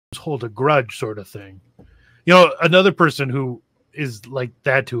hold a grudge sort of thing. You know, another person who is like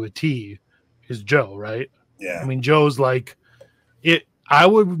that to a T is Joe, right? Yeah. I mean, Joe's like it. I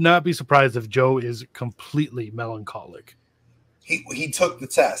would not be surprised if Joe is completely melancholic. He took the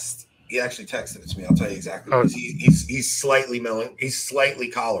test. He actually texted it to me. I'll tell you exactly. Because he's slightly he's slightly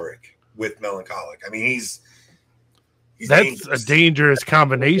choleric with melancholic. I mean, that's dangerous. a dangerous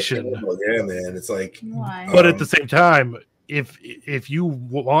combination. Yeah, man. It's like, why? But at the same time, if you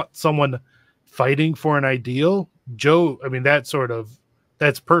want someone fighting for an ideal, Joe, I mean, that's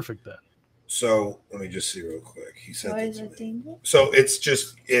perfect then. So let me just see real quick. He said, Why is it dangerous? so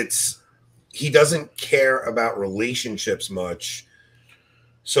he doesn't care about relationships much.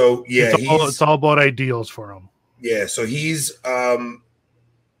 So yeah, it's all about ideals for him. Yeah, so he's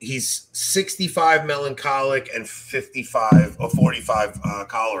 65 melancholic and 45 or 45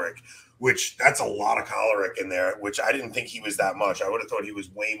 choleric, which that's a lot of choleric in there, which I didn't think he was that much. I would have thought he was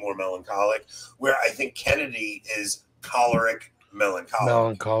way more melancholic, where I think Kennedy is choleric,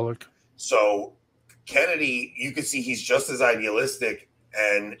 melancholic. So Kennedy, you can see he's just as idealistic,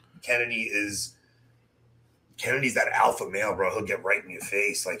 and Kennedy's that alpha male, bro. He'll get right in your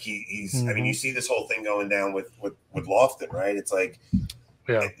face. Like he's I mean, you see this whole thing going down with Lofton, right? It's like,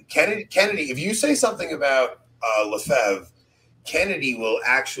 yeah, Kennedy, if you say something about Lefebvre, Kennedy will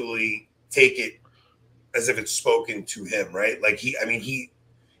actually take it as if it's spoken to him, right? Like he's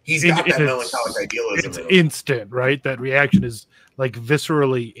got that melancholic idealism. It's instant, right? That reaction is like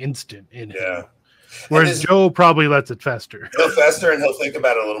viscerally instant in him. Yeah. Whereas Joe probably lets it fester. He'll fester and he'll think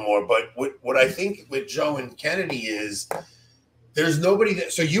about it a little more. But what I think with Joe and Kennedy is there's nobody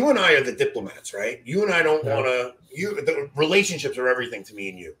that. So you and I are the diplomats, right? You and I don't want to. The relationships are everything to me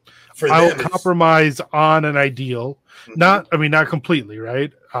and you. For I'll them, compromise on an ideal. Not completely,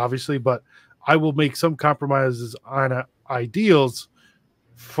 right? Obviously, but I will make some compromises on ideals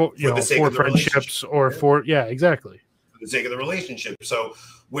for friendships or exactly. For the sake of the relationship. So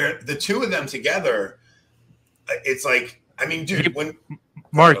where the two of them together, it's like, I mean, dude, when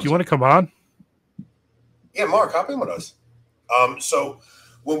Mark, you want to come on? Yeah, Mark, hop in with us. So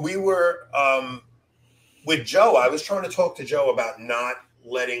when we were with Joe, I was trying to talk to Joe about not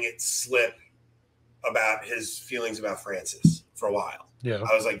letting it slip about his feelings about Francis for a while. Yeah.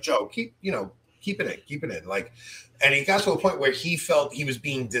 I was like, Joe, keep it in. Like, and he got to a point where he felt he was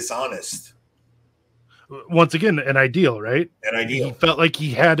being dishonest. Once again, an ideal, right? An ideal. He felt like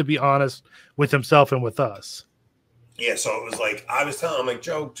he had to be honest with himself and with us. Yeah, so it was like I was telling him, like,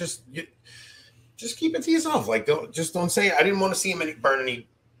 Joe, just keep it to yourself. Like, don't say. I didn't want to see him burn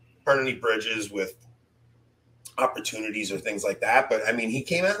any bridges with opportunities or things like that. But I mean, he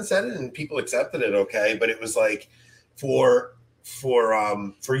came out and said it, and people accepted it. Okay, but it was like for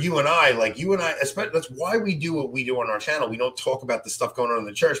you and I, like you and I, especially that's why we do what we do on our channel. We don't talk about the stuff going on in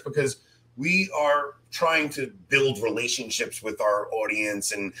the church because we are trying to build relationships with our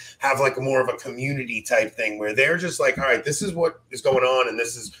audience and have like more of a community type thing where they're just like, all right, this is what is going on. And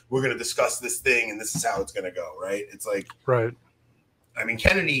we're going to discuss this thing and this is how it's going to go. Right. It's like, right. I mean,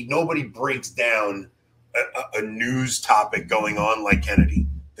 Kennedy, nobody breaks down a news topic going on like Kennedy.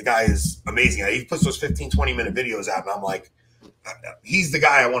 The guy is amazing. He puts those 15, 20-minute videos out and I'm like, he's the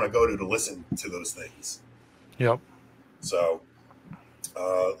guy I want to go to listen to those things. Yep. So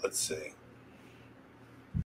let's see.